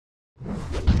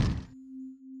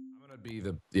I'm gonna be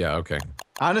the okay.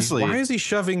 Honestly, why is he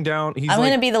shoving down? I'm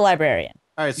gonna be the librarian.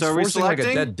 All right, so are we selecting?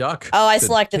 Like a dead duck. Oh, I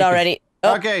selected already.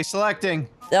 Oh. Okay, selecting.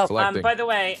 Oh. By the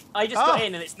way, I just got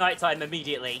in and it's nighttime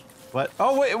immediately. What?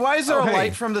 Oh wait, why is there a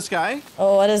light from the sky?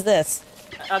 Oh, what is this?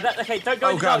 Okay, don't go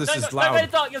in the dark. Don't go in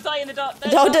the dark. You'll die in the dark.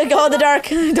 Don't go in the dark.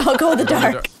 Don't go in the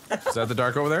dark. Is that the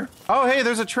dark over there? Oh, hey,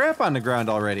 there's a trap on the ground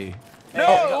already.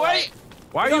 No, wait.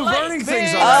 Why are you burning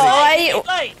things already?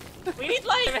 Light. We need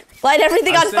light. Light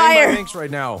everything on fire. Thanks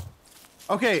right now.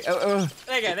 Okay. There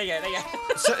you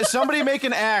go. Somebody make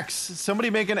an axe. Somebody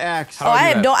make an axe. Oh,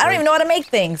 I don't even know how to make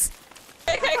things.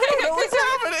 I don't know what's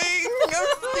happening.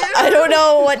 I don't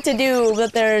know what to do,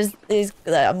 but there's these.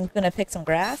 I'm gonna pick some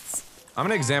grass. I'm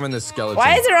gonna examine this skeleton.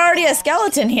 Why is there already a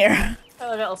skeleton here?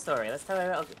 Tell a little story. Let's tell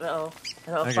a little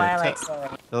Twilight story.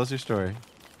 Tell us your story.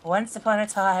 Once upon a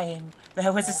time,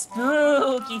 there was a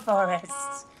spooky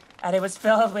forest, and it was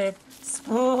filled with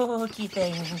spooky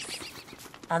things.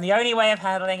 And the only way of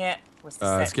handling it was to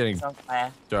set things on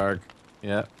fire. Dark.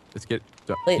 Yeah. Let's get.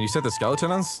 Can you set the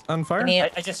skeleton on fire?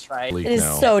 I just tried. It is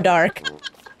so dark.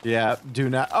 Yeah. Do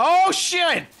not. Oh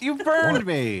shit! You burned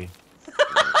me.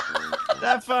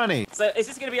 Not funny. So is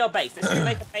this gonna be our base? Let's just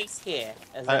make a base here.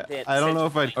 I don't know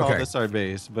if I'd call this our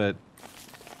base, but.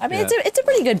 I mean, it's a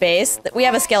pretty good base. We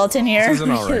have a skeleton here. This is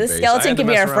an alright the base. skeleton can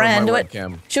be our friend. What?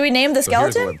 Should we name the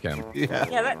skeleton? Yeah.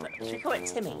 Should we call it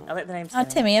Timmy? I like the name. Oh,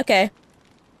 Timmy. Okay.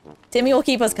 Timmy will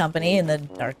keep us company in the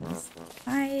darkness.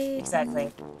 Hi.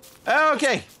 Exactly.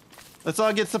 Okay. Let's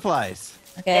all get supplies.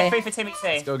 Okay. Yeah, free for Timmy too.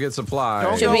 Let's go get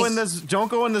supplies. Don't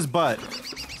go in this butt.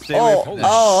 Stay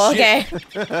okay.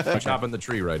 I'm chopping the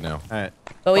tree right now. All right.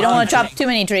 But we don't want to chop too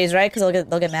many trees, right? Because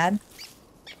they'll get mad.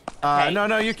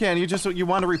 No, you can. You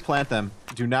want to replant them.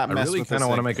 Do not mess with this. I really kind of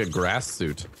want to make a grass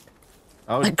suit.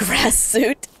 Oh. A grass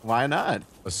suit? Why not?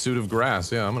 A suit of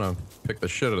grass. Yeah, I'm gonna pick the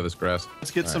shit out of this grass.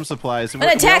 Let's get some supplies. I'm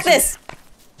gonna attack this.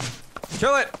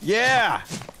 Kill it. Yeah.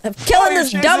 I'm killing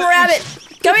this dumb rabbit.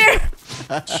 Come here.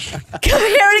 Come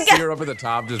here. See her up at the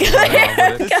top. Just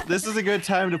running with it. This is a good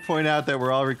time to point out that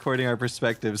we're all recording our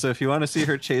perspective. So if you want to see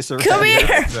her chase her, come here.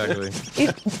 Exactly.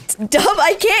 Dumb.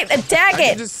 I can't attack it. I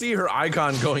can just see her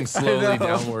icon going slowly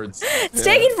downwards. It's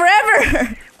taking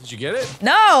forever. Did you get it?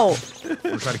 No.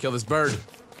 We're trying to kill this bird.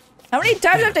 How many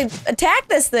times do I have to attack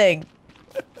this thing?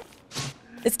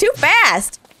 It's too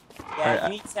fast. Yeah, you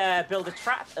need to build a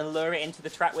trap and lure it into the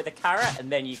trap with a carrot, and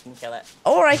then you can kill it.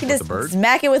 Or I can just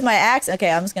smack it with my axe.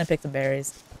 Okay, I'm just gonna pick some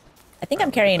berries. I think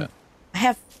I'm carrying. I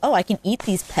have. Oh, I can eat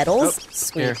these petals.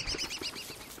 Sweet. Here.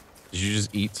 Did you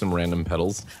just eat some random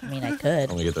petals? I mean, I could.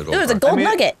 Let me get the gold. Ooh, there's a gold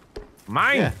nugget.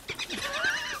 Mine. Yeah.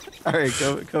 All right,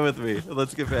 come with me.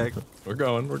 Let's get back. We're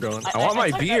going. I want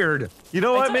my beard. You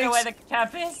know what, I don't know where the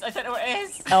camp is. I don't know where it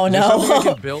is. Oh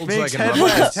no. Minx,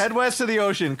 head west to the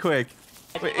ocean, quick.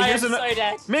 Wait, here's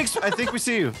Minx, I think we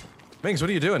see you. Minx, what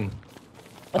are you doing?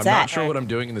 What's I'm that? not sure what I'm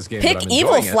doing in this game. Pick but I'm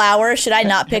evil flower. Should I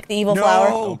not pick the evil flower?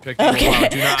 Don't pick the evil flower.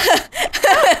 Do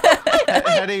not.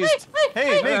 Head east.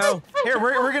 Hey, Minx. Here,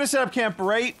 we're gonna set up camp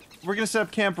right. We're gonna set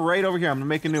up camp right over here. I'm gonna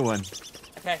make a new one.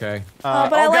 Okay.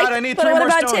 God, I need 3 more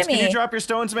stones. Can you drop your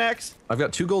stones, Max? I've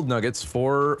got 2 gold nuggets,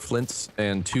 4 flints,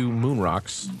 and 2 moon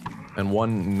rocks, and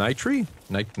 1 nitra.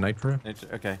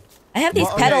 Okay. I have these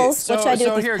petals. What should I do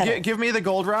with these here, petals? give me the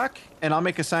gold rock, and I'll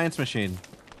make a science machine.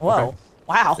 Whoa. Okay.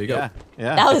 Wow. There you go.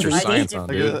 Yeah. That was Get your easy. science on,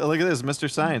 dude. Look at this, Mr.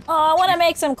 Science. Oh, I want to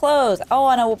make some clothes. I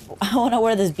want to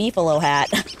wear this beefalo hat.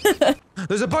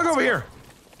 There's a bug over here.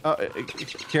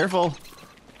 Careful.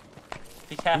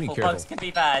 Be careful. Bugs can be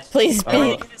bad. Please be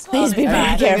very Everything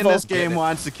careful. in this game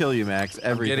wants to kill you, Max.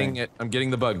 Everything. I'm getting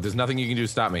the bug. There's nothing you can do to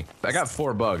stop me. I got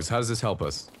 4 bugs. How does this help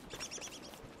us?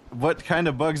 What kind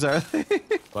of bugs are they?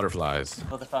 Butterflies.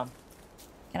 For the fun.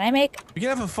 Can I make? You can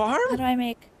have a farm? How do I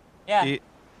make? Yeah.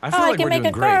 I feel I like can we're make a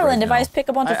doing great garland right if now. I just pick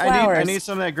a bunch of flowers. I need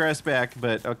some of that grass back,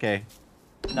 but okay.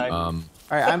 No. All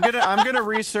right, I'm gonna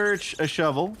research a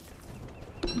shovel.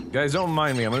 Guys, don't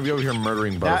mind me. I'm gonna be over here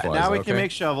murdering butterflies. Now we can make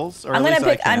shovels. Or I'm at gonna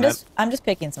least pick. I'm just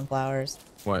picking some flowers.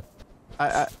 What?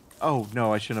 Oh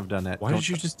no, I shouldn't have done that. Why did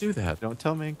you just do that? Don't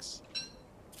tell Minx.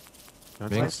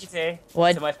 Minx?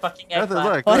 What? To my fucking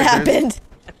Look, what happened?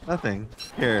 Nothing.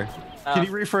 Here. Can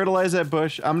you refertilize that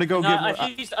bush? I'm gonna go no, get.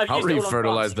 I'll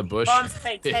refertilize the bush.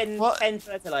 Take 10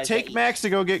 fertilizer. Take Max to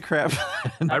go get crap.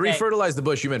 I refertilized the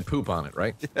bush. You meant poop on it,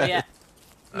 right? Yeah.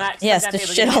 Max. Yes,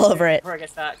 just shit all over it.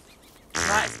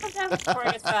 Max, come down before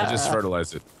I get back. I just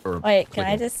fertilized it. Wait, can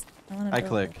I just? I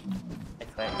click.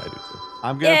 I do too.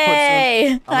 I'm gonna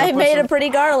Yay! I made a pretty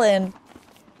garland.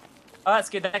 Oh, that's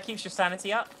good. That keeps your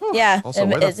sanity up. Yeah, Also,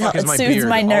 where the fuck is it my soothes beard?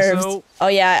 my nerves. Also, oh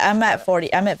yeah, I'm at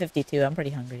 40. I'm at 52. I'm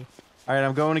pretty hungry. All right,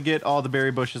 I'm going to get all the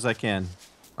berry bushes I can.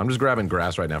 I'm just grabbing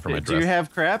grass right now for my dress. Do you have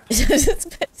crap?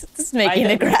 Just making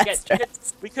a grass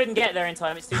dress. We couldn't get there in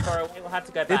time. It's too far away. We'll have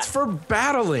to go back. It's for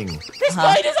battling. This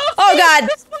spider's off. Oh God!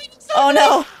 Oh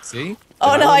no! See?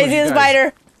 Oh no! I see the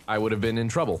spider. I would have been in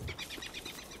trouble.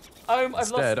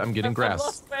 Instead, I'm getting grass. I've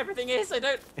lost where everything is. I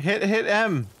don't. Hit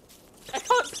M. I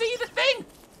can't see the thing.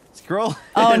 Scroll.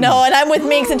 Oh no! And I'm with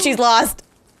Minx and she's lost.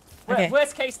 Okay.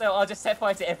 Worst case though, I'll just set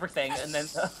fire to everything and then.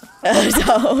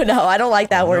 No, I don't like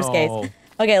that worst case.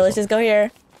 Okay, let's just go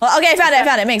here. Well, okay, I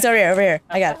found it. Minx, over here.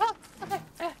 I got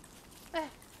it.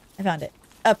 I found it.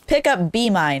 Pick up B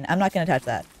mine. I'm not gonna touch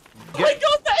that. Oh my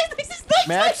God, this is not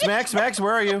Max,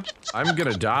 where are you? I'm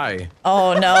gonna die.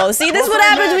 Oh no! See, this is what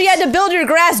happens when you had to build your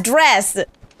grass dress.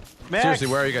 Max. Seriously,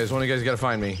 where are you guys? One of you guys gotta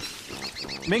find me.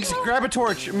 Minx, grab a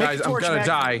torch. Make Guys, a torch, I'm gonna Max.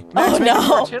 die. Max, Oh make a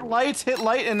no! torch. Hit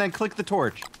light, and then click the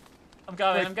torch. I'm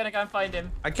going. I'm gonna go and find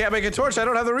him. I can't make a torch. I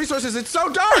don't have the resources. It's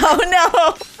so dark. Oh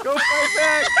no! Go fight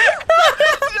back.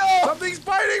 No. Something's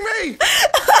biting me.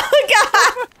 Oh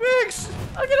God! Minx.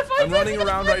 I'm gonna find him. I'm running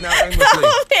around right now endlessly.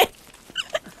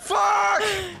 Fuck!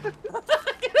 I'm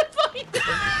gonna find him.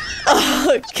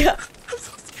 Oh God!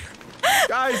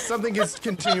 Guys, something is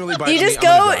continually biting me. You just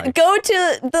I'm gonna go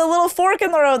to the little fork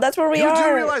in the road. That's where we are. You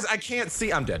do realize I can't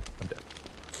see. I'm dead. I'm dead.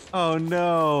 Oh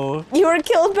no! You were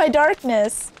killed by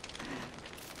darkness.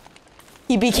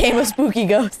 He became a spooky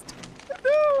ghost.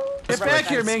 Get back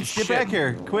here, Minx. Get back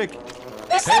here, quick.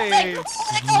 Hey.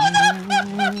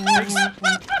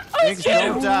 Minx,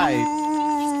 don't die.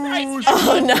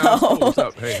 Oh no! What's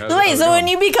up? Hey, how's Wait, it so going? when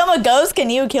you become a ghost, can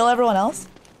you kill everyone else?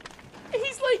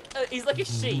 He's like a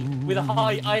sheep with a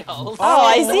high eye hole. Oh,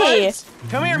 I see.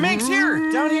 Come here, Minx.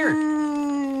 Here, down here.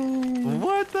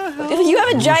 What the hell? You have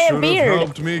a giant Should've beard.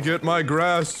 helped me get my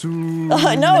grass too.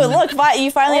 No, look,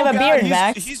 you finally have a beard,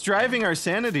 Max. He's driving our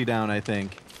sanity down, I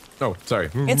think. Oh, sorry.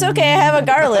 It's okay, I have a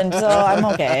garland, so I'm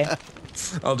okay.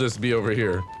 I'll just be over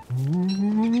here.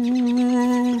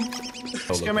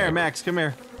 Come here, Max. Come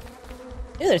here.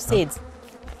 Ooh, there's seeds.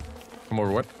 Come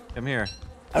over what? Come here.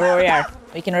 Over where we are.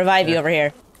 We can revive you over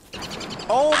here.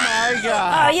 Oh my Oh,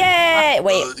 God! yay!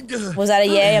 Wait, was that a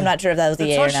yay? I'm not sure if that was a The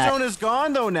yay or touchstone not. is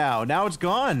gone though. Now it's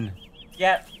gone.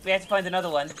 Yeah, we have to find another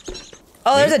one.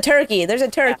 Oh, there's a turkey. There's a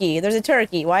turkey. There's a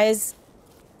turkey. Why is...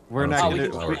 We're Oh, not we gonna.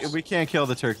 need flowers. We can't kill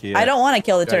the turkey yet. I don't want to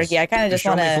kill the Guys, turkey. I kind of just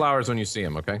want Show me to... flowers when you see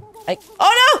them, okay?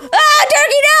 Oh no! Ah,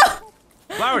 turkey,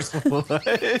 no! Flowers! What?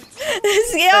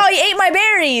 Oh, he ate my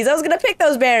berries. I was gonna pick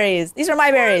those berries. These are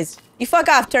my berries. You fuck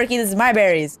off, turkey. This is my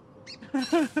berries.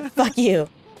 Fuck you.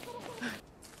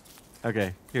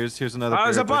 Okay, here's another.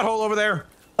 There's a pair of- butthole over there.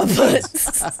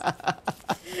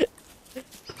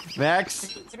 Max.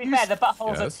 To be fair, the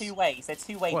buttholes Yes. are two ways. They're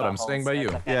two-way What, buttholes. I'm staying by so you.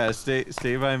 it's okay. Yeah,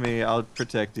 stay by me. I'll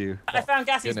protect you. I found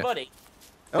Gassie's Getting it. body.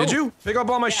 Did Oh. you? Pick up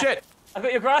all my shit. I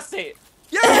got your grass suit.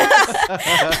 Yes!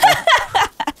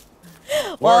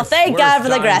 Well, Worth- thank worth God for the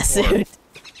dying grass for. suit.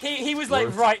 He was like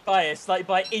Worth. right by us, like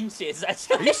by inches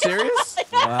actually. Are you serious?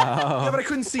 Wow. Yeah, but I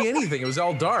couldn't see anything. It was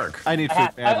all dark. I need food.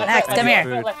 badly. Max, I come need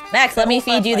here. food. Max, let me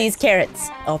feed you these carrots.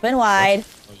 Open wide.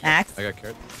 Max, I got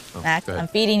carrot. Oh, Max, go ahead. I'm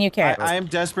feeding you carrots. I am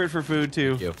desperate for food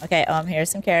too. Thank you. Okay, here's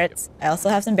some carrots. I also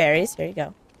have some berries. Here you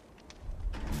go.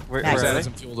 Where, Max. where are Added they?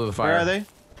 some fuel to the fire. Where are they?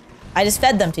 I just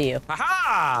fed them to you.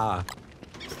 Ha-ha!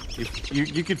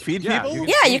 You could feed Yeah, people? you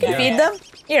Yeah, you can feed them.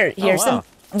 Here's wow. some.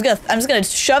 I'm just gonna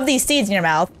shove these seeds in your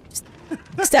mouth. Just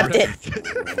accept it.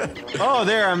 Oh,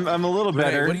 there. I'm a little Renee,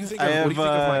 better. what do you think I of- what have do you think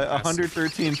of my ass?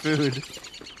 113 food.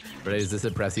 Renee, does this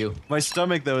impress you? My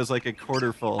stomach though is like a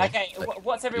quarter full. Okay,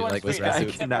 what's everyone's like food? this grass I suit?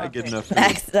 What's cannot get everyone's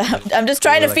enough food. Max, I'm just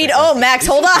trying to like feed. that. Oh, Max,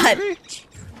 hold on.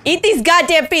 Eat these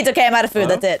goddamn feeds. Okay, I'm out of food.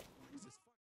 Hello? That's it.